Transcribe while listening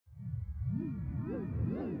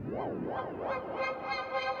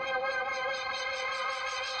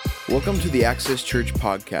Welcome to the Access Church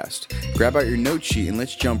podcast. Grab out your note sheet and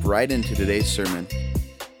let's jump right into today's sermon.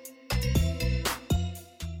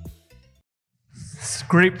 It's a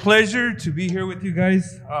great pleasure to be here with you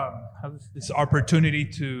guys. Have this opportunity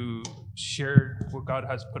to share what God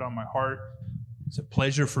has put on my heart. It's a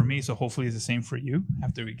pleasure for me, so hopefully it's the same for you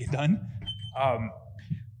after we get done.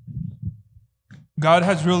 God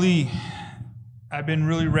has I've been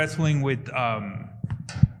really wrestling with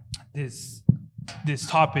this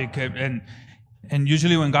topic, and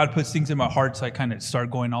usually when God puts things in my heart, I kind of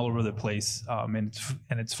start going all over the place. And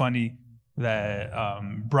it's funny that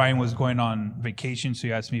Brian was going on vacation, so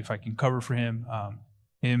he asked me if I can cover for him.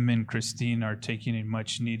 Him and Christine are taking a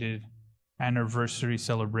much-needed anniversary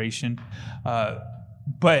celebration.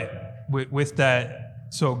 But with that,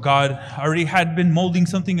 so God already had been molding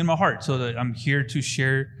something in my heart, so that I'm here to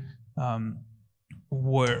share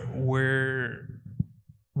what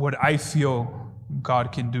I feel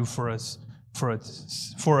God can do for us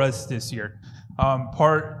this year.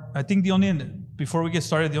 I think before we get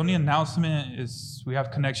started, the only announcement is we have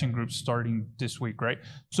connection groups starting this week, right?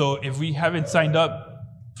 So if we haven't signed up,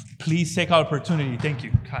 please take an opportunity. Thank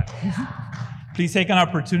you. Please take an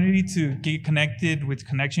opportunity to get connected with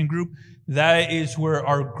connection group. That is where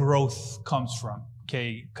our growth comes from.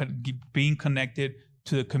 Okay, being connected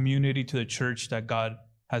to the community, to the church that God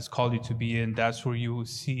has called you to be in. That's where you will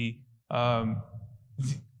see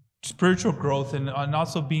spiritual growth and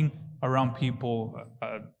also being around people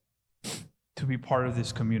to be part of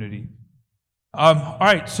this community. All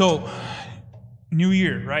right, so New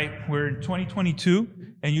Year, right? We're in 2022,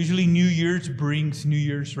 and usually New Year's brings New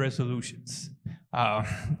Year's resolutions.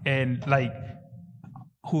 And like,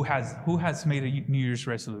 who has made a New Year's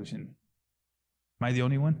resolution? Am I the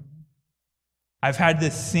only one? I've had the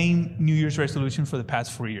same New Year's resolution for the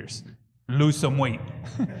past 4 years. Lose some weight.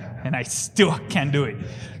 And I still can't do it.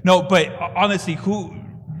 No, but honestly,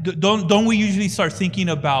 don't we usually start thinking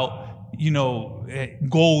about,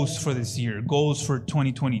 goals for this year, goals for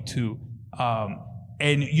 2022?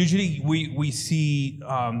 And usually we see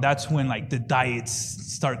that's when like the diets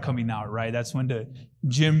start coming out, right? That's when the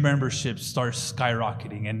gym memberships start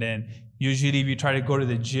skyrocketing. And then usually if you try to go to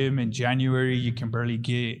the gym in January, you can barely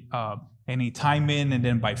get any time in, and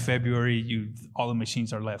then by February, all the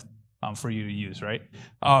machines are left for you to use, right?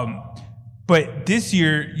 But this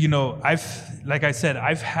year,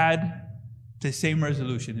 I've had the same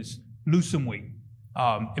resolution: is lose some weight.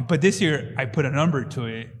 But this year, I put a number to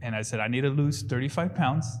it, and I said I need to lose 35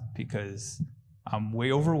 pounds because I'm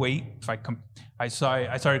way overweight. I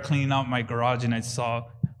started cleaning out my garage, and I saw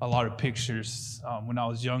a lot of pictures when I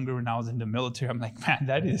was younger, when I was in the military. I'm like, man,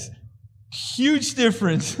 that is huge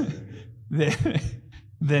difference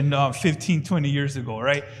than 15, 20 years ago,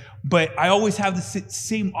 right? But I always have the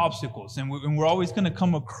same obstacles, and we're always going to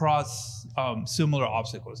come across similar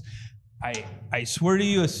obstacles. I swear to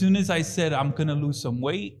you, as soon as I said I'm going to lose some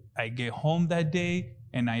weight, I get home that day,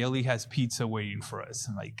 and Nayeli has pizza waiting for us.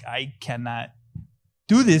 I'm like, I cannot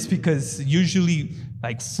do this because usually,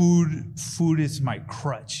 like, food is my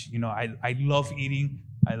crutch. I love eating.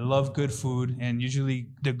 I love good food, and usually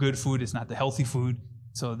the good food is not the healthy food.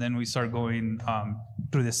 So then we start going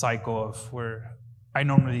through the cycle of where I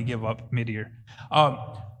normally give up mid-year.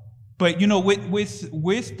 But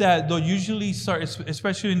with that, they'll usually start,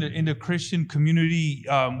 especially in the Christian community,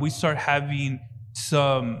 we start having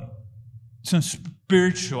some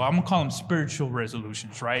spiritual, I'm gonna call them spiritual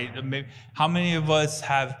resolutions, right? How many of us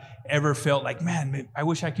have ever felt like, man, I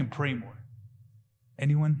wish I can pray more?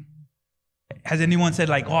 Anyone? Has anyone said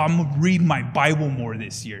like, oh, I'm gonna read my Bible more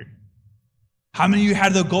this year? How many of you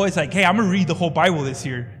had the goal? It's like, hey, I'm gonna read the whole Bible this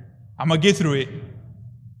year. I'm gonna get through it.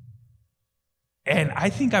 And I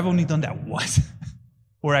think I've only done that once,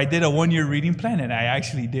 where I did a 1-year reading plan, and I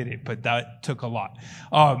actually did it, but that took a lot.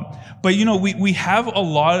 But we have a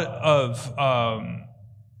lot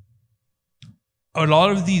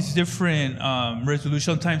of these different resolutions.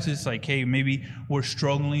 Sometimes it's like, hey, maybe we're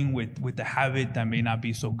struggling with the habit that may not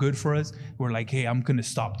be so good for us. We're like, hey, I'm gonna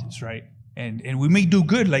stop this, right? And we may do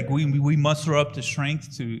good, like we muster up the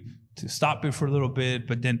strength to stop it for a little bit,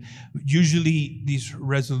 but then usually these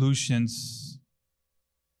resolutions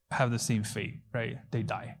have the same fate, right? They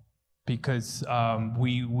die because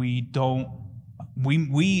we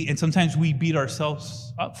and sometimes we beat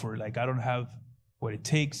ourselves up for it. Like, I don't have what it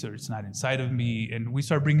takes, or it's not inside of me, and we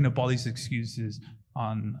start bringing up all these excuses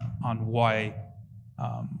on why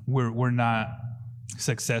we're not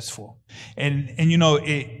successful. And you know,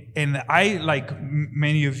 and I, like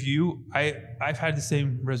many of you, I've had the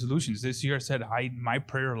same resolutions. This year I said, my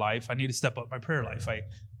prayer life, I need to step up my prayer life.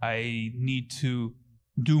 I need to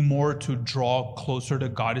do more to draw closer to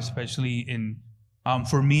God, especially in,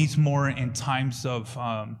 for me, it's more in times of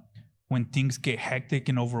when things get hectic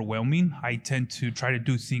and overwhelming. I tend to try to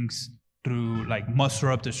do things through, like,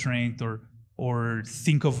 muster up the strength or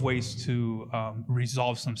think of ways to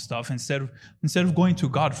resolve some stuff instead of going to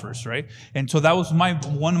God first, right? And so that was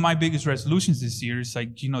one of my biggest resolutions this year. Is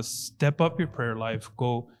like, you know, step up your prayer life,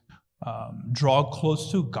 go draw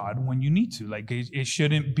close to God when you need to. Like, it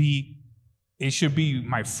should be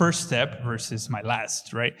my first step versus my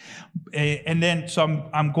last, right? And then so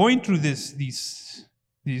I'm going through these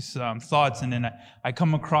thoughts, and then I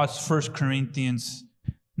come across 1 Corinthians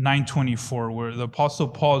 9:24, where the Apostle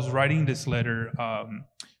Paul is writing this letter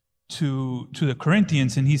to the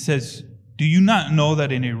Corinthians, and he says, "Do you not know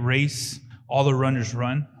that in a race all the runners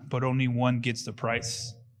run, but only one gets the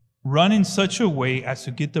prize? Run in such a way as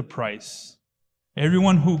to get the prize.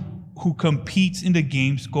 Everyone who competes in the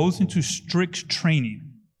games goes into strict training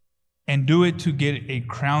and do it to get a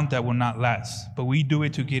crown that will not last, but we do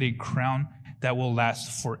it to get a crown that will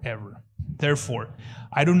last forever. Therefore,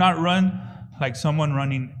 I do not run like someone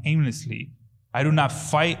running aimlessly. I do not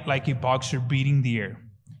fight like a boxer beating the air.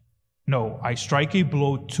 No, I strike a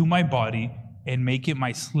blow to my body and make it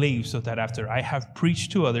my slave, so that after I have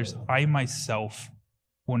preached to others, I myself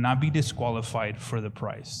will not be disqualified for the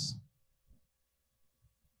prize."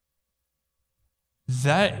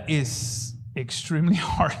 That is extremely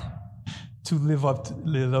hard to live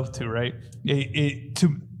up to, right?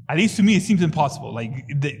 At least to me, it seems impossible. Like,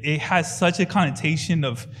 it has such a connotation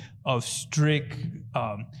of strict.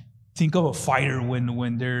 Think of a fighter when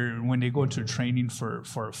they go into training for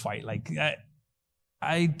a fight. Like,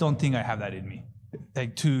 I don't think I have that in me.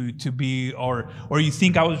 Like, to be, or you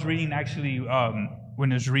think I was reading, actually,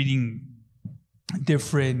 when I was reading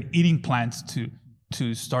different eating plans to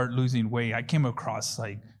start losing weight, I came across,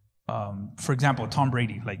 like, for example, Tom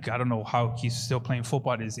Brady. Like, I don't know how he's still playing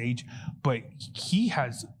football at his age, but he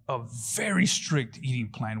has a very strict eating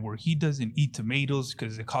plan where he doesn't eat tomatoes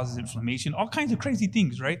because it causes inflammation, all kinds of crazy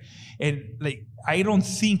things, right? And, like, I don't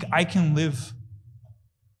think I can live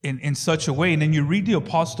in such a way. And then you read the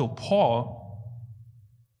Apostle Paul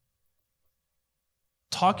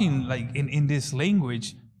talking, like, in this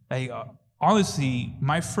language. Like, honestly,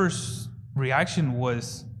 my first reaction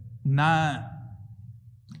was not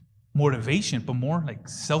motivation, but more like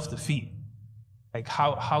self-defeat. Like,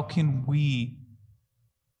 how can we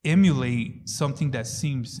emulate something that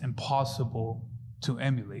seems impossible to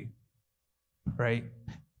emulate, right?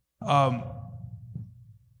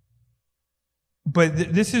 But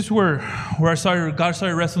this is where God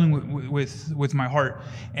started wrestling with my heart,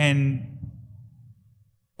 and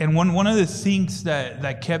one of the things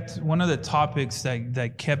that kept, one of the topics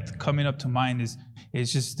that kept coming up to mind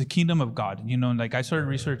is just the kingdom of God. You know, like, I started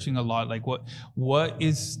researching a lot, like, what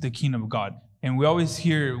is the kingdom of God? And we always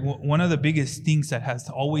hear, one of the biggest things that has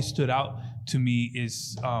always stood out to me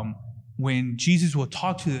is when Jesus will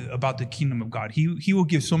talk about the kingdom of God. He will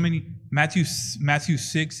give so many. Matthew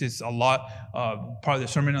 6 is a lot. Part of the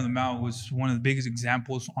Sermon on the Mount was one of the biggest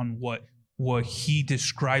examples on what he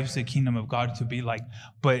describes the kingdom of God to be like.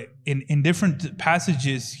 But in different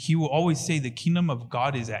passages, he will always say the kingdom of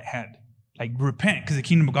God is at hand. Like, repent, because the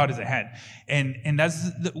kingdom of God is at hand. And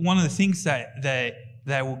that's one of the things that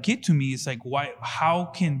will get to me. Is like, how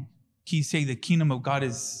can he say the kingdom of God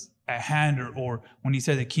is at hand, or when he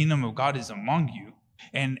said the kingdom of God is among you?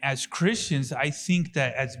 And as Christians, I think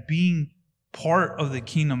that as being part of the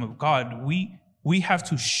kingdom of God, we have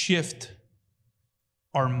to shift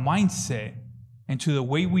our mindset into the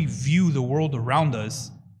way we view the world around us,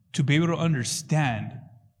 to be able to understand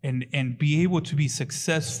and be able to be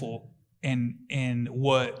successful in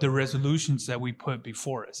what the resolutions that we put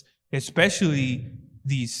before us, especially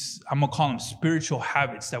these, I'm gonna call them spiritual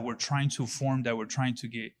habits that we're trying to form, that we're trying to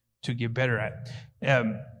get better at.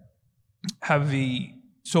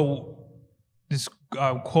 So this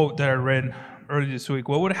quote that I read earlier this week: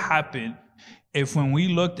 what would happen if, when we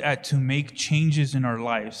looked at to make changes in our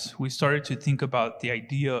lives, we started to think about the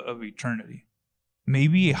idea of eternity?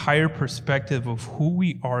 Maybe a higher perspective of who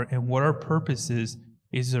we are and what our purpose is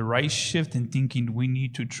the right shift in thinking we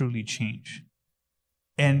need to truly change.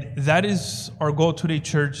 And that is our goal today,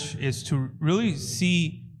 church, is to really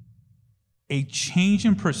see a change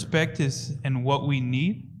in perspectives and what we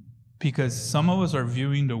need, because some of us are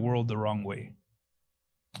viewing the world the wrong way.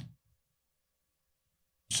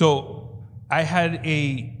 So I had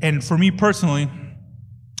and for me personally,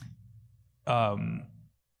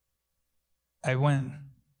 I went,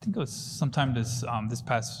 I think it was sometime this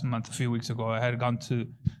past month, a few weeks ago, I had gone to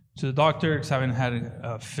the doctor because I haven't had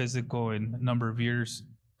a physical in a number of years,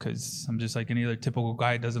 because I'm just like any other typical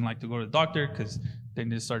guy, doesn't like to go to the doctor because then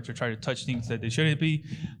they start to try to touch things that they shouldn't be.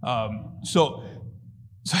 So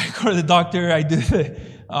I go to the doctor, I do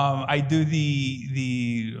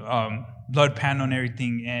the blood panel and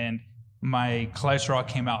everything, and my cholesterol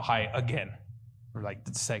came out high again for like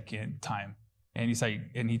the second time. And he's like,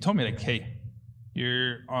 and he told me like, hey,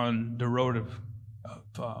 you're on the road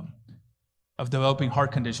of developing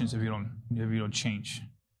heart conditions if you don't change.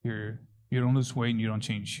 You don't lose weight and you don't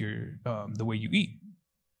change the way you eat.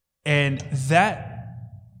 And that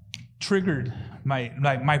triggered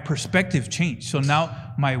my perspective changed. So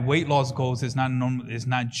now my weight loss goals is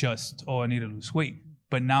not just, oh, I need to lose weight,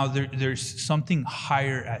 but now there's something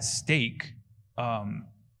higher at stake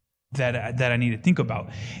that I need to think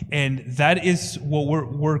about. And that is what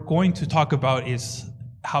we're going to talk about, is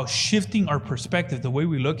how shifting our perspective, the way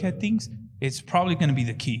we look at things, is probably going to be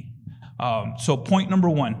the key. So point number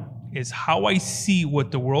one is how I see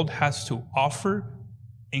what the world has to offer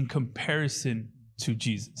in comparison to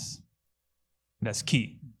Jesus. That's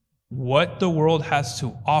key. What the world has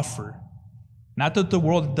to offer. Not that the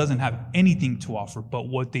world doesn't have anything to offer, but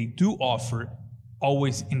what they do offer,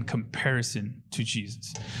 always in comparison to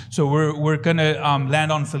Jesus. So we're going to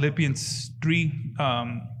land on Philippians 3,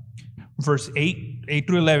 verse 8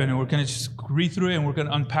 through 11, and we're going to just read through it, and we're going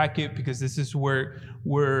to unpack it, because this is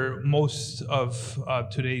where most of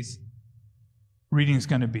today's reading is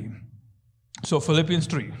going to be. So Philippians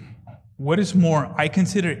 3. What is more, I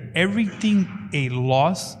consider everything a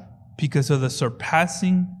loss because of the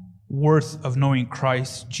surpassing worth of knowing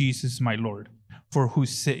Christ Jesus my Lord, for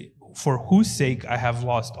whose sake I have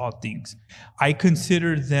lost all things. I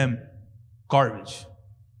consider them garbage.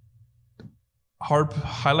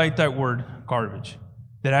 Highlight that word, garbage.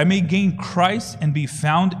 That I may gain Christ and be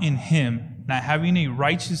found in him, not having a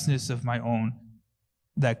righteousness of my own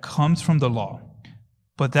that comes from the law,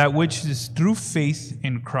 but that which is through faith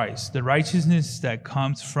in Christ, the righteousness that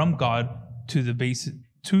comes from God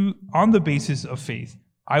on the basis of faith.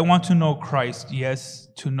 I want to know Christ, yes,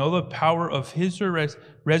 to know the power of his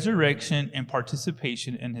resurrection and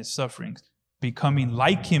participation in his sufferings, becoming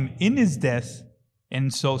like him in his death,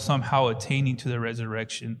 and so somehow attaining to the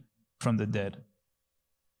resurrection from the dead.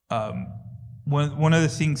 One of the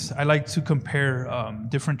things I like to compare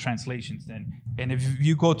different translations then, and if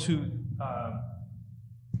you go to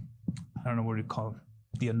I don't know what you call it,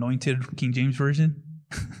 the Anointed King James Version,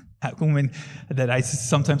 that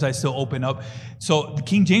sometimes I still open up. So the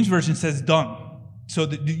King James Version says dung. So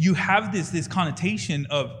you have this connotation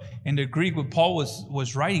of, in the Greek, what Paul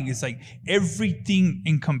was writing is like, everything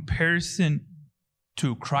in comparison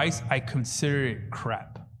to Christ, I consider it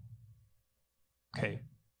crap. Okay,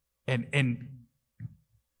 and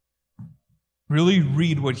really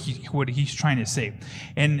read what he's trying to say.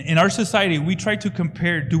 And in our society, we try to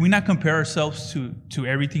compare. Do we not compare ourselves to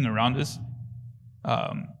everything around us?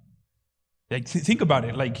 Like think about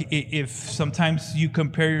it. Like if sometimes you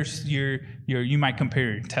compare you might compare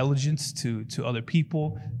your intelligence to other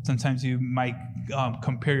people. Sometimes you might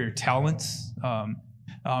compare your talents. And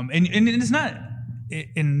it's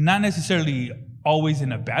not necessarily always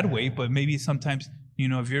in a bad way, but maybe sometimes,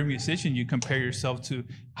 if you're a musician, you compare yourself to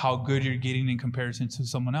how good you're getting in comparison to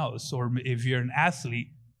someone else. Or if you're an athlete,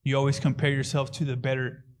 you always compare yourself to the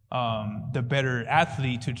better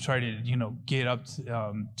athlete to try to, get up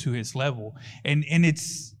to his level.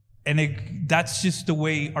 That's just the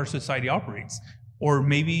way our society operates. Or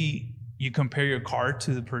maybe you compare your car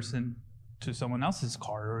to someone else's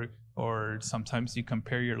car, or sometimes you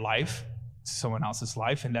compare your life to someone else's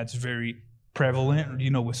life, and that's very prevalent.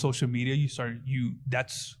 With social media,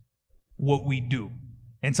 that's what we do,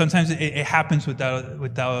 and sometimes it happens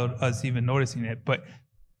without us even noticing it. But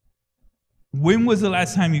when was the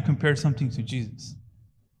last time you compared something to Jesus?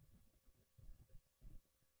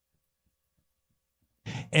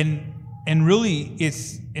 And really,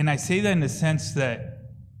 and I say that in the sense that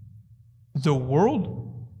the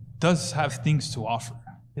world does have things to offer.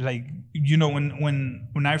 Like,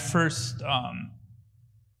 when I first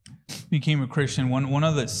became a Christian, one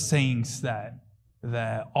of the sayings that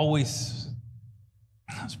always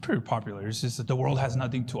was pretty popular is just that the world has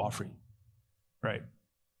nothing to offer you, right?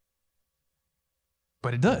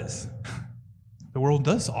 But it does. The world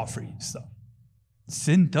does offer you stuff.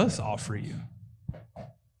 Sin does offer you.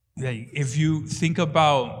 Like, if you think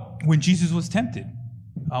about when Jesus was tempted,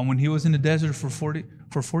 when he was in the desert for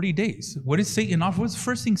 40 days, what did Satan offer? What's the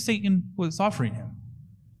first thing Satan was offering him?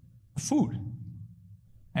 Food.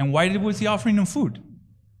 And why was he offering them food?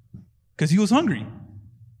 Because he was hungry.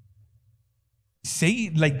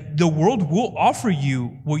 Say, like, the world will offer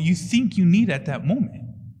you what you think you need at that moment.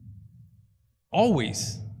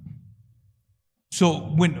 Always.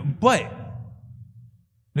 So but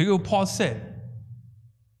look at what Paul said.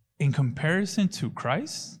 In comparison to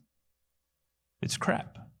Christ, it's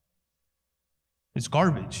crap. It's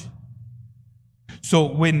garbage. So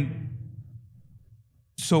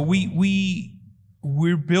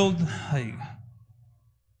we're built, like,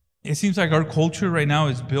 it seems like our culture right now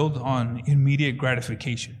is built on immediate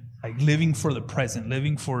gratification, like living for the present,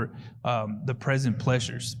 living for the present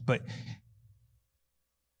pleasures. But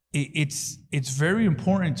it's very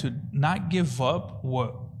important to not give up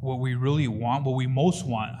what we really want, what we most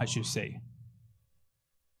want, I should say.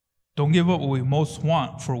 Don't give up what we most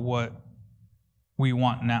want for what we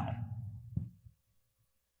want now.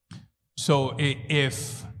 So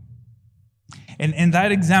if and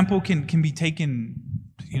that example can be taken,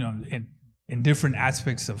 in different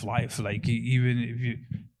aspects of life. Like even if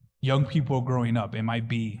young people growing up, it might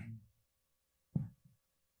be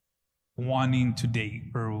wanting to date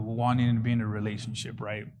or wanting to be in a relationship,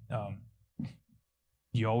 right?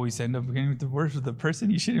 You always end up getting divorced with the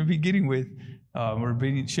person you shouldn't be getting with, or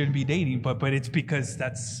shouldn't be dating. But it's because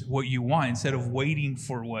that's what you want, instead of waiting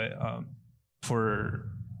for what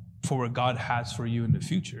what God has for you in the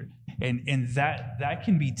future. And that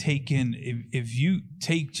can be taken if you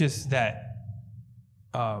take just that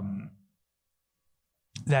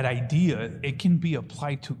idea, it can be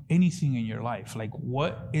applied to anything in your life. Like,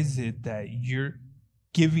 what is it that you're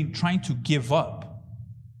trying to give up?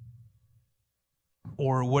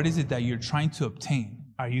 Or what is it that you're trying to obtain?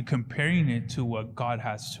 Are you comparing it to what God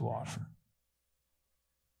has to offer?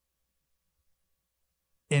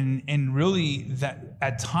 And really, that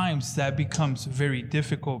at times that becomes very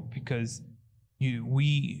difficult, because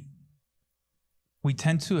we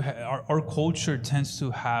tend to our culture tends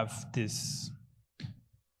to have this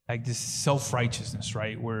self-righteousness,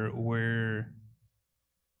 right? We're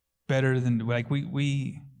better than, like,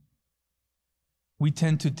 we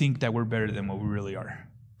tend to think that we're better than what we really are.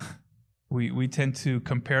 We tend to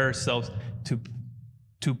compare ourselves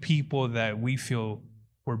to people that we feel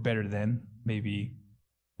we're better than, maybe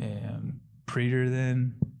prettier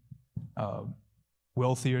than,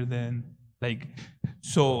 wealthier than, like,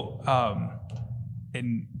 so,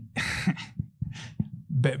 and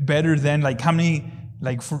better than, like, how many,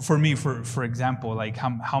 like, for me, for example, like,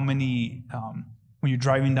 how many, when you're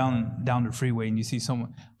driving down the freeway and you see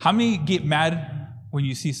someone, how many get mad when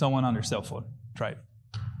you see someone on their cell phone? Try it.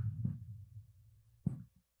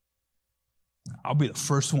 I'll be the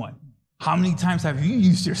first one. How many times have you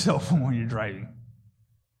used your cell phone when you're driving?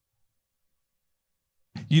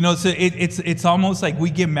 So it's almost like we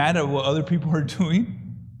get mad at what other people are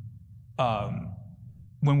doing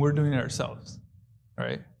when we're doing it ourselves,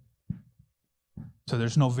 right? So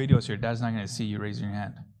there's no videos here. Dad's not going to see you raising your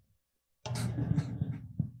hand.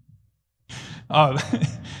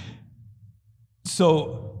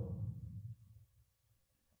 So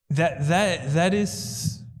that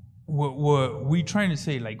is what we're trying to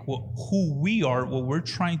say, like, who we are, what we're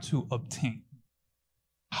trying to obtain.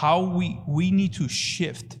 How we need to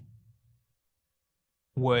shift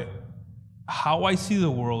how I see the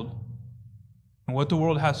world and what the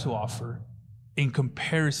world has to offer in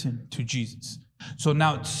comparison to Jesus. So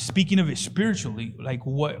now, speaking of it spiritually, like,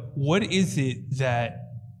 what is it that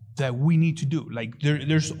we need to do? Like,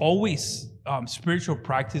 there's always spiritual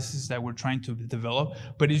practices that we're trying to develop,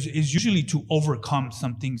 but it's usually to overcome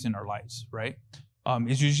some things in our lives, right?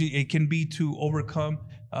 It can be to overcome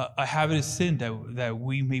a habit of sin that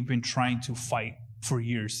we may have been trying to fight for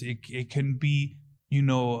years. It can be,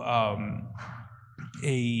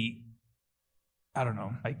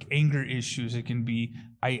 like anger issues. It can be,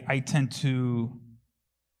 I tend to,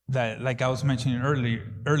 that, like I was mentioning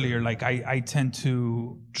earlier, like I tend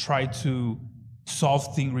to try to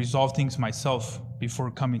resolve things myself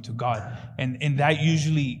before coming to God. And that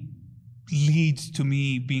usually leads to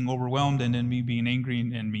me being overwhelmed, and then me being angry,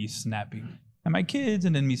 and me snapping at my kids,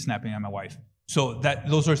 and then me snapping at my wife. So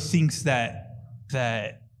those are things that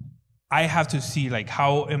I have to see, like,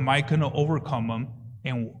 how am I going to overcome them,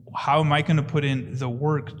 and how am I going to put in the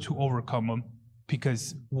work to overcome them?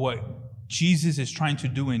 Because what Jesus is trying to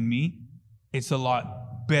do in me, it's a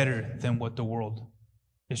lot better than what the world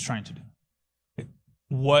is trying to do.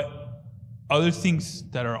 What other things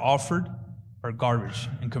that are offered are garbage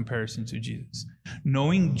in comparison to Jesus.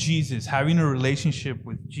 Knowing Jesus, having a relationship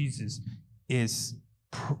with Jesus, is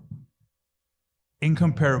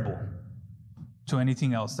incomparable to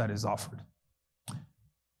anything else that is offered.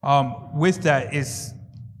 With that is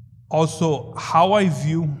also how I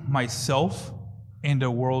view myself and the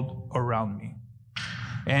world around me.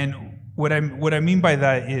 And what I mean by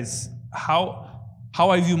that is how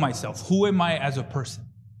I view myself. Who am I as a person?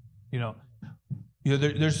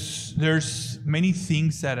 There's many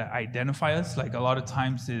things that identify us. Like a lot of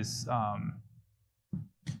times is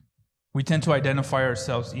we tend to identify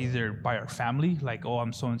ourselves either by our family, like, oh,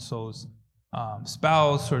 I'm so-and-so's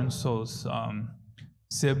spouse, so-and-so's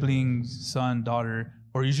sibling, son, daughter,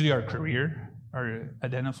 or usually our career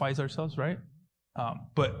identifies ourselves, right?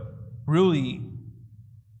 But really,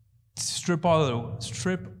 strip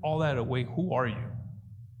all that away. Who are you?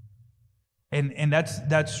 And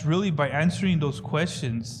that's really by answering those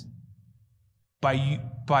questions, by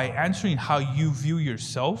answering how you view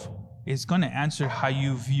yourself, it's going to answer how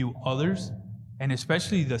you view others, and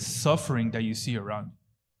especially the suffering that you see around you,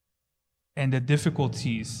 and the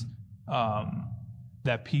difficulties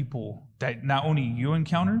that not only you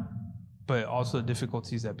encounter, but also the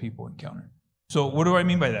difficulties that people encounter. So what do I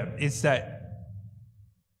mean by that? It's that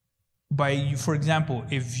for example,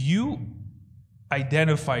 if you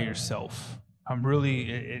identify yourself, I'm really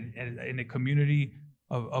in a community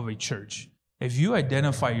of a church, if you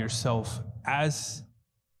identify yourself as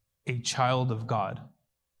a child of God,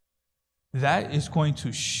 that is going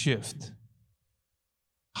to shift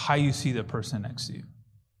how you see the person next to you.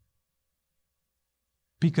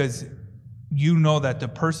 Because you know that the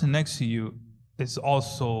person next to you is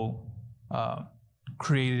also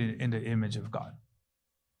created in the image of God.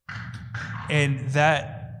 And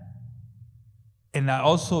that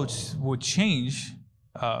also would change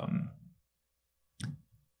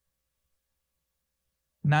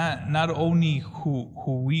not only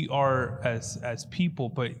who we are as people,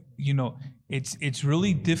 but it's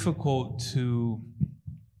really difficult to,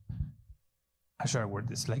 how should I word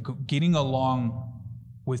this? Like getting along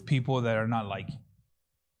with people that are not like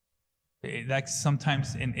you. That's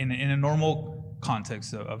sometimes in a normal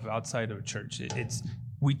context of outside of a church.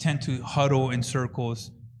 We tend to huddle in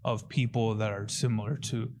circles of people that are similar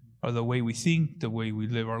to, or the way we think, the way we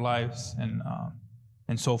live our lives, and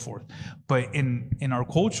so forth. But in our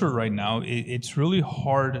culture right now, it's really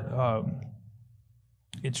hard.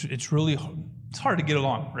 It's hard to get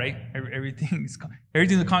along, right? Everything's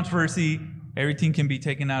a controversy. Everything can be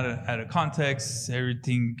taken out of context.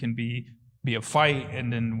 Everything can be a fight,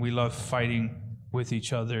 and then we love fighting with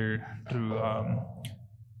each other through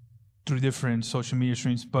different social media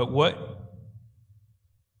streams. But what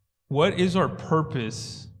is our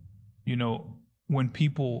purpose? When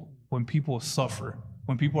people suffer,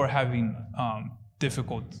 when people are having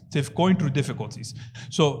going through difficulties.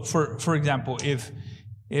 So, for example, if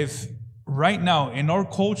right now in our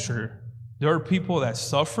culture there are people that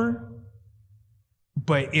suffer,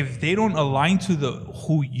 but if they don't align to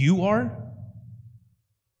who you are,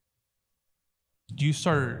 you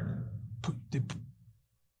start,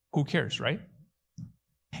 who cares, right?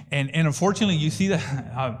 And unfortunately, you see that,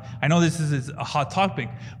 I know this is a hot topic,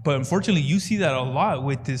 but unfortunately, you see that a lot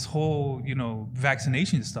with this whole,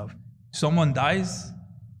 vaccination stuff. Someone dies,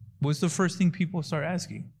 what's the first thing people start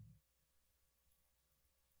asking?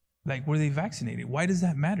 Like, were they vaccinated? Why does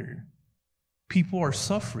that matter? People are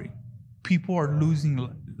suffering. People are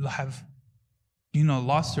have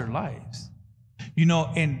lost their lives.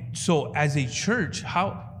 And so as a church,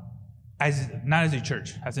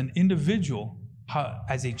 as an individual,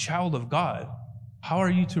 as a child of God, how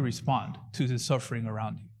are you to respond to the suffering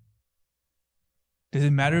around you? Does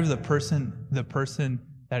it matter if the person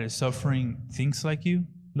that is suffering thinks like you,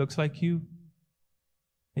 looks like you?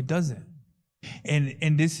 It doesn't.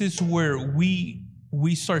 And this is where we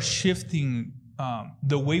start shifting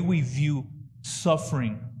the way we view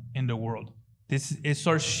suffering in the world. It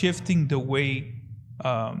starts shifting the way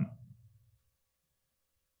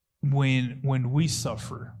when we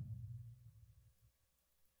suffer.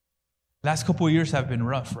 Last couple of years have been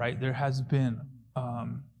rough, right? There has been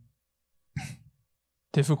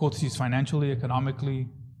difficulties financially, economically.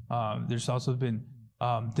 There's also been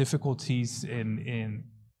difficulties in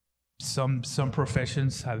some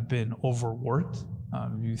professions have been overworked.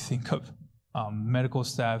 You think of medical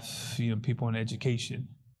staff, people in education,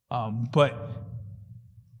 but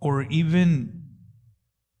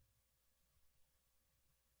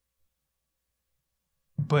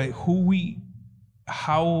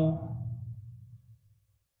how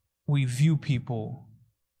we view people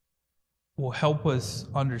will help us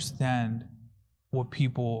understand what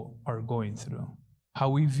people are going through. How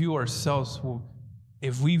we view ourselves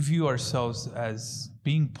if we view ourselves as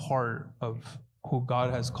being part of who God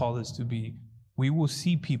has called us to be, we will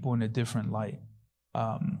see people in a different light.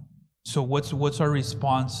 So what's our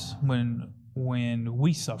response when when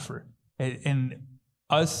we suffer, and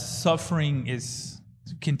us suffering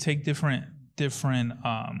can take different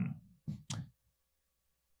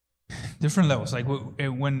levels. Like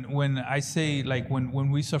when I say, like,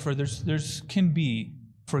 when we suffer, there's can be,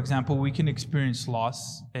 for example, we can experience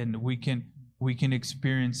loss, and we can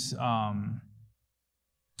experience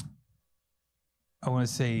I want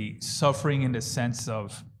to say suffering in the sense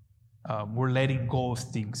of we're letting go of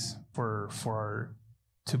things for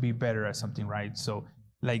to be better at something, right? So,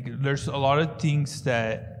 like, there's a lot of things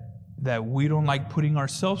that we don't like putting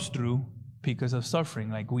ourselves through because of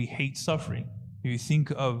suffering. Like, we hate suffering. You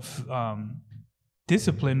think of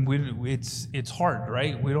discipline, it's hard,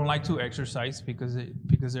 right? We don't like to exercise because it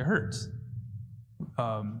hurts.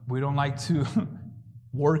 We don't like to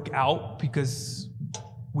work out because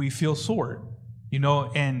we feel sore,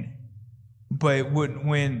 but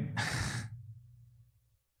when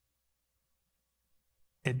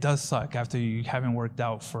it does suck after you haven't worked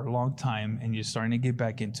out for a long time and you're starting to get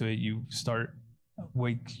back into it. You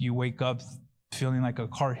wake up feeling like a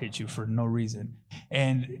car hit you for no reason.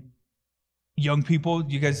 And young people,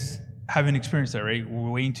 you guys haven't experienced that, right?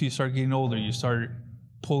 We're waiting until you start getting older. You start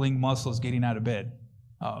pulling muscles, getting out of bed.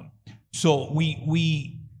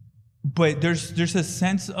 But there's a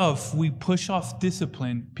sense of we push off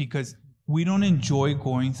discipline because we don't enjoy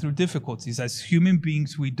going through difficulties. As human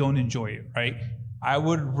beings, we don't enjoy it, right? I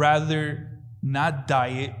would rather not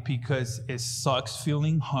diet because it sucks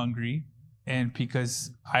feeling hungry and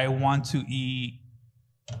because I want to eat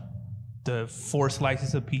the 4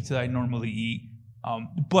 slices of pizza I normally eat.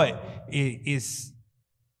 But is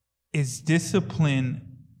discipline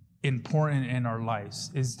important in our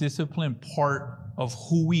lives? Is discipline part of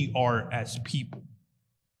who we are as people,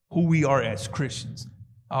 who we are as Christians?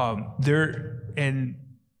 And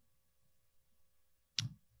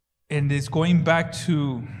it's going back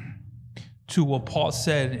to what Paul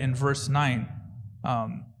said in verse 9.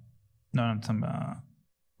 I'm talking about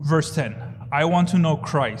verse 10. I want to know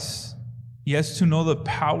Christ, yes, to know the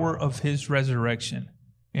power of his resurrection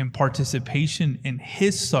and participation in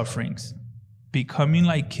his sufferings, becoming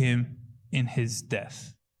like him in his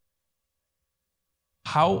death.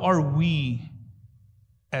 How are we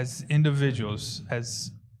as individuals,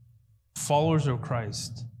 as followers of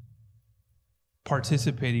Christ,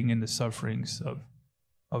 participating in the sufferings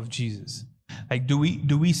of Jesus? Like, do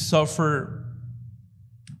we suffer?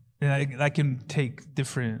 And I can take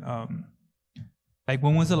different. Like,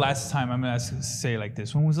 when was the last time? I'm gonna say it like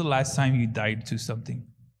this: when was the last time you died to something?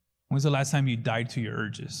 When was the last time you died to your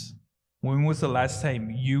urges? When was the last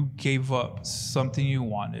time you gave up something you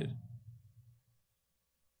wanted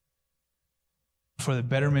for the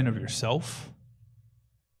betterment of yourself?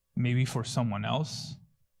 Maybe for someone else?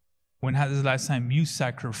 When was the last time you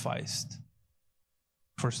sacrificed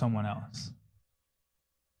for someone else?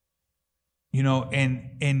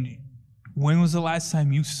 And when was the last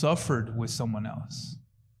time you suffered with someone else?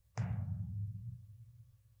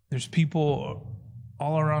 There's people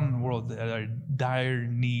all around the world that are in dire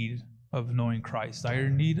need of knowing Christ, dire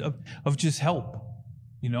need of just help.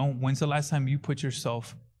 When's the last time you put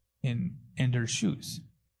yourself in their shoes?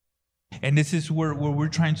 And this is where we're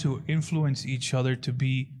trying to influence each other to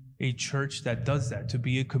be a church that does that, to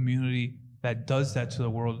be a community that does that to the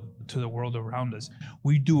world around us.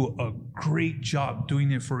 We do a great job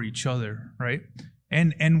doing it for each other, right?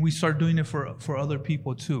 And we start doing it for other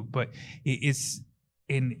people too. But it's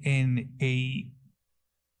in a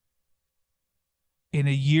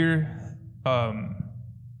year,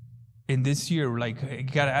 in this year, like, you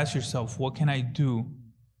gotta ask yourself, what can I do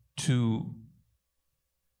to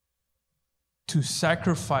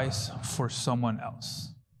sacrifice for someone else?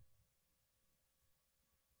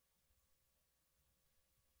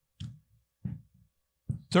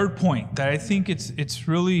 Third point that I think it's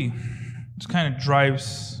kind of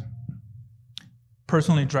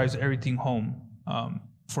personally drives everything home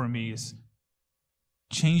for me is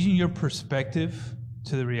changing your perspective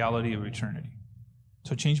to the reality of eternity.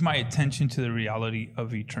 So change my attention to the reality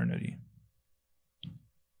of eternity.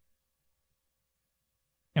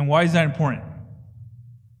 And why is that important?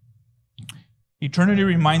 Eternity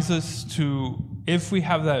reminds us if we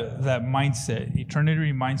have that mindset,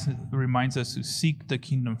 eternity reminds us to seek the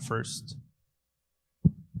kingdom first.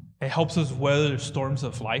 It helps us weather the storms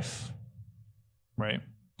of life, right?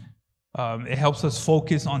 It helps us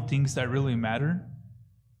focus on things that really matter.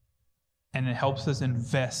 And it helps us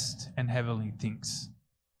invest in heavenly things.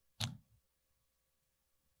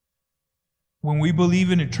 When we believe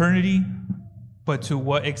in eternity, but to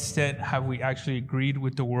what extent have we actually agreed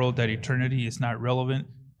with the world that eternity is not relevant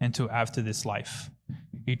until after this life?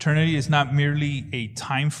 Eternity is not merely a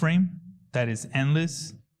time frame, that is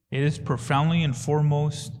endless. It is profoundly and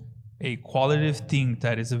foremost a qualitative thing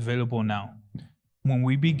that is available now. When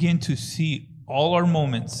we begin to see all our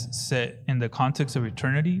moments set in the context of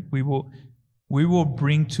eternity, we will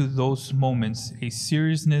bring to those moments a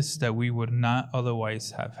seriousness that we would not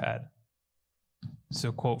otherwise have had. It's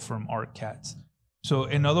a quote from Art Katz. So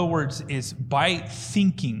in other words, is by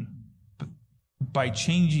thinking, by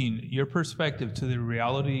changing your perspective to the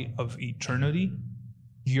reality of eternity,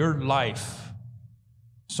 your life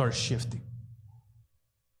starts shifting.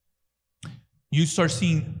 You start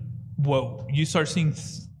seeing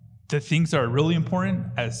the things that are really important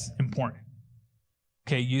as important.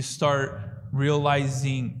 Okay, you start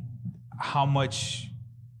realizing how much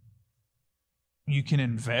you can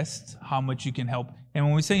invest, how much you can help. And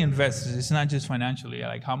when we say invest, it's not just financially.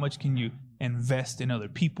 Like, how much can you invest in other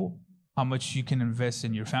people? How much you can invest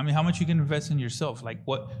in your family? How much you can invest in yourself? Like,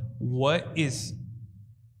 what do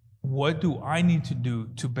I need to do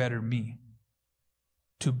to better me?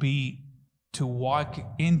 To walk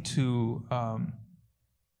into,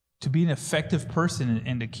 to be an effective person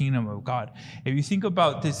in the kingdom of God. If you think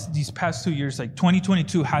about these past 2 years, like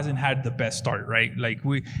 2022 hasn't had the best start, right? Like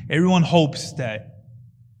everyone hopes that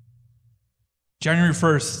January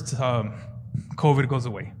 1st, COVID goes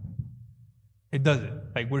away. It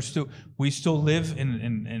doesn't. Like we still live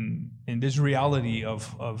in this reality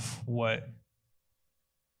of what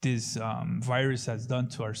this virus has done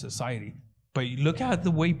to our society. But you look at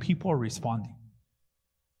the way people are responding.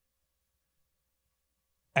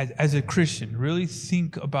 As a Christian, really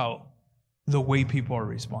think about the way people are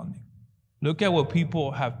responding. Look at what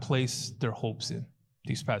people have placed their hopes in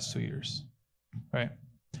these past 2 years, right?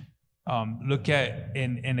 Look at,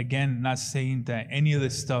 and again, not saying that any of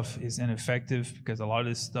this stuff is ineffective, because a lot of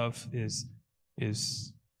this stuff is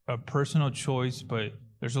a personal choice, but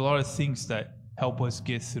there's a lot of things that help us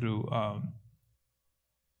get through.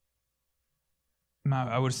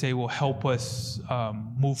 I would say will help us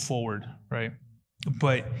move forward, right?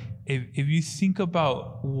 But if you think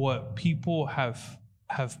about what people have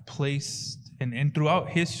placed, and throughout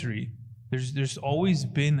history, there's always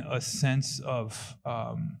been a sense of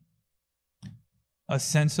an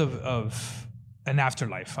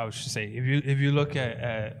afterlife, I should say. If you look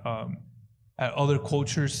at other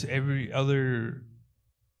cultures,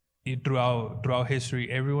 throughout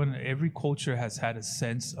history, every culture has had a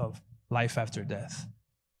sense of life after death.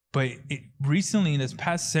 But recently, in this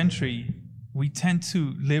past century, we tend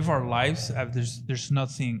to live our lives as there's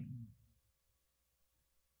nothing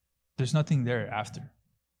there after,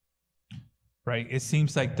 right? It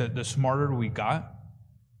seems like the smarter we got,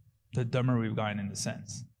 the dumber we've gotten, in a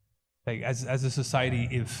sense. Like as a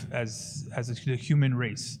society, as the human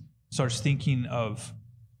race starts thinking of,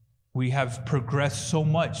 we have progressed so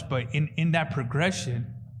much, but in that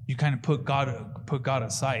progression, you kind of put God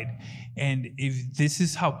aside. And if this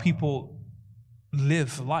is how people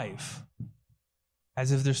live life,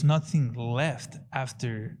 as if there's nothing left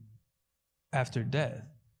after death.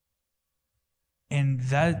 And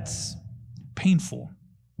that's painful.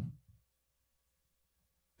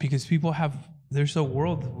 Because there's a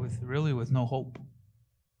world with no hope.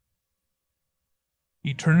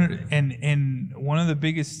 Eternity, and one of the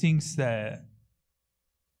biggest things that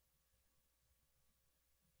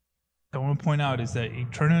I want to point out is that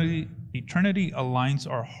eternity aligns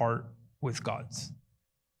our heart with God's.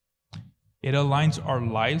 It aligns our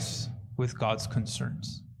lives with God's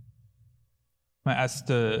concerns. I'm going to ask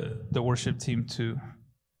the worship team to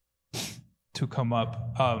come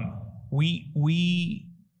up.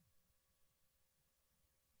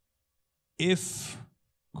 If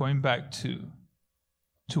going back to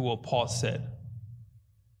what Paul said,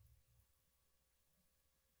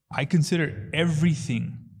 I consider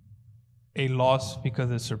everything a loss because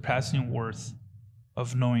of the surpassing worth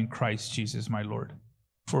of knowing Christ Jesus my Lord,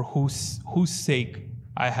 for whose sake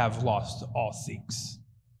I have lost all things.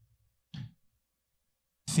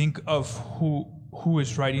 Think of who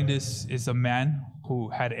is writing this is a man who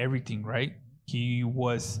had everything, right? He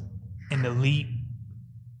was an elite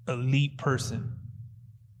person.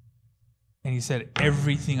 And he said,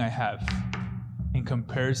 everything I have in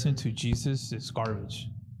comparison to Jesus is garbage.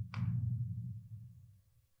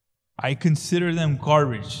 I consider them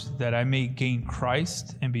garbage that I may gain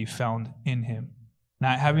Christ and be found in him,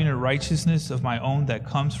 not having a righteousness of my own that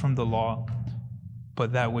comes from the law,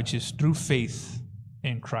 but that which is through faith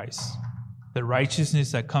in Christ, the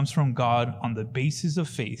righteousness that comes from God on the basis of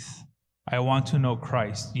faith. I want to know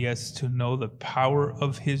Christ, yes, to know the power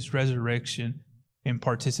of his resurrection and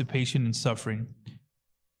participation in suffering,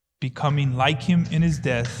 becoming like him in his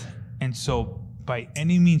death, and so by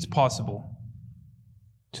any means possible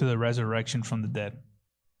to the resurrection from the dead.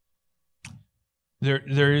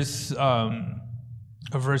 There is a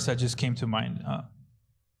verse that just came to mind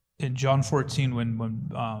in John 14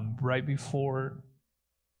 when right before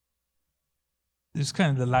this is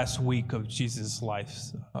kind of the last week of Jesus' life,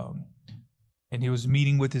 and he was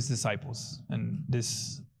meeting with his disciples, and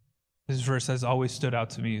this verse has always stood out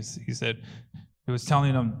to me. He said, he was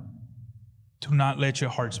telling them, do not let your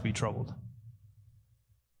hearts be troubled.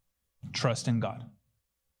 Trust in God.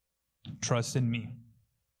 Trust in me.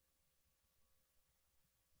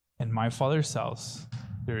 In my Father's house,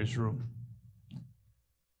 there is room.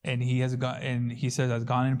 And he says, I've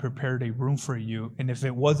gone and prepared a room for you. And if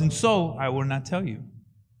it wasn't so, I will not tell you.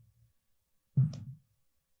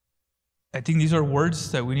 I think these are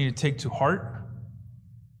words that we need to take to heart.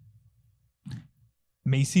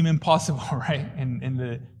 May seem impossible, right?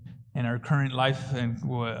 In our current life, and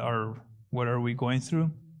what are we going through,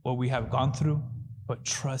 what we have gone through, but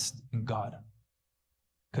trust in God,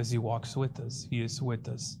 because he walks with us. He is with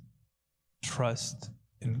us. Trust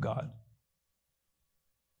in God.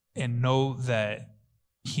 And know that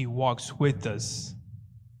he walks with us.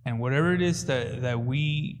 And whatever it is that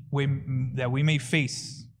we may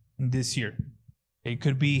face in this year, it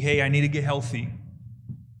could be, hey, I need to get healthy.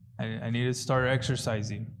 I need to start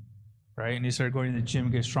exercising, right? I need to start going to the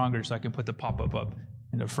gym, get stronger so I can put the pop-up up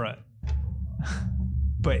in the front.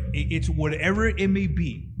 But it's whatever it may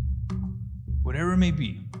be,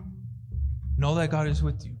 know that God is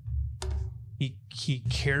with you. He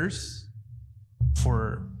cares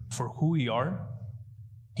for who we are.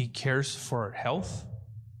 He cares for our health.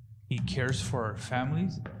 He cares for our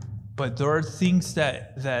families. But there are things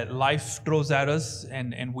that life throws at us,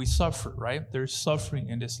 and we suffer, right? There's suffering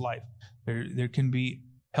in this life. There can be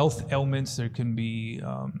health ailments. There can be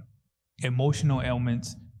emotional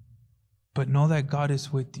ailments. But know that God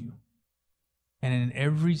is with you. And in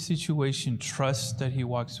every situation, trust that he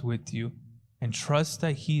walks with you, and trust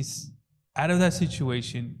that he's out of that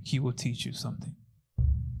situation, he will teach you something.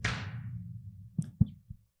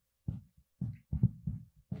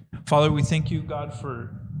 Father, we thank you, God,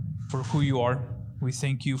 for who you are. We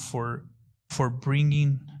thank you for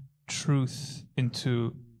bringing truth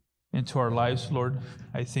into our lives, Lord.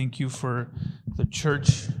 I thank you for the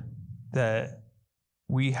church that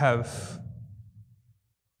we have,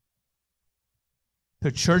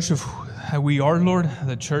 the church of who we are, Lord,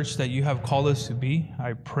 the church that you have called us to be.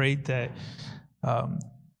 I pray that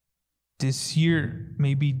this year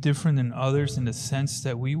may be different than others in the sense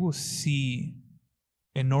that we will see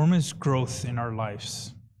enormous growth in our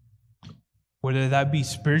lives. Whether that be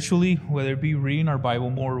spiritually, whether it be reading our Bible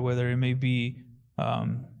more, whether it may be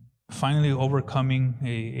finally overcoming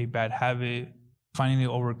a bad habit, finally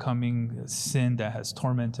overcoming sin that has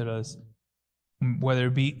tormented us, whether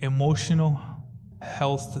it be emotional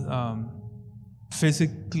health,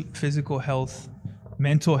 physical health,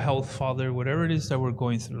 mental health, Father, whatever it is that we're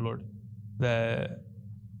going through, Lord, that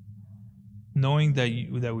knowing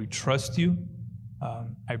that we trust you,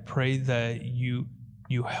 I pray that you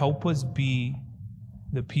help us be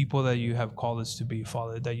the people that you have called us to be,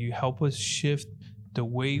 Father, that you help us shift the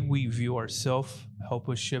way we view ourselves, help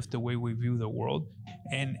us shift the way we view the world,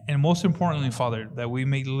 and most importantly, Father, that we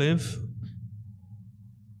may live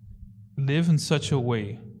in such a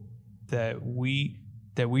way that we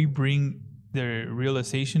bring the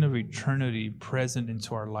realization of eternity present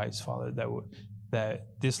into our lives, Father, that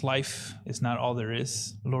this life is not all there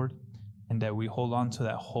is, Lord, and that we hold on to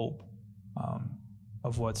that hope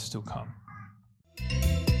of what's to come.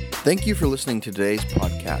 Thank you for listening to today's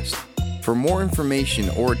podcast. For more information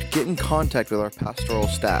or to get in contact with our pastoral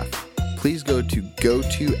staff, please go to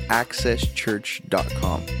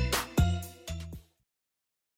gotoaccesschurch.com.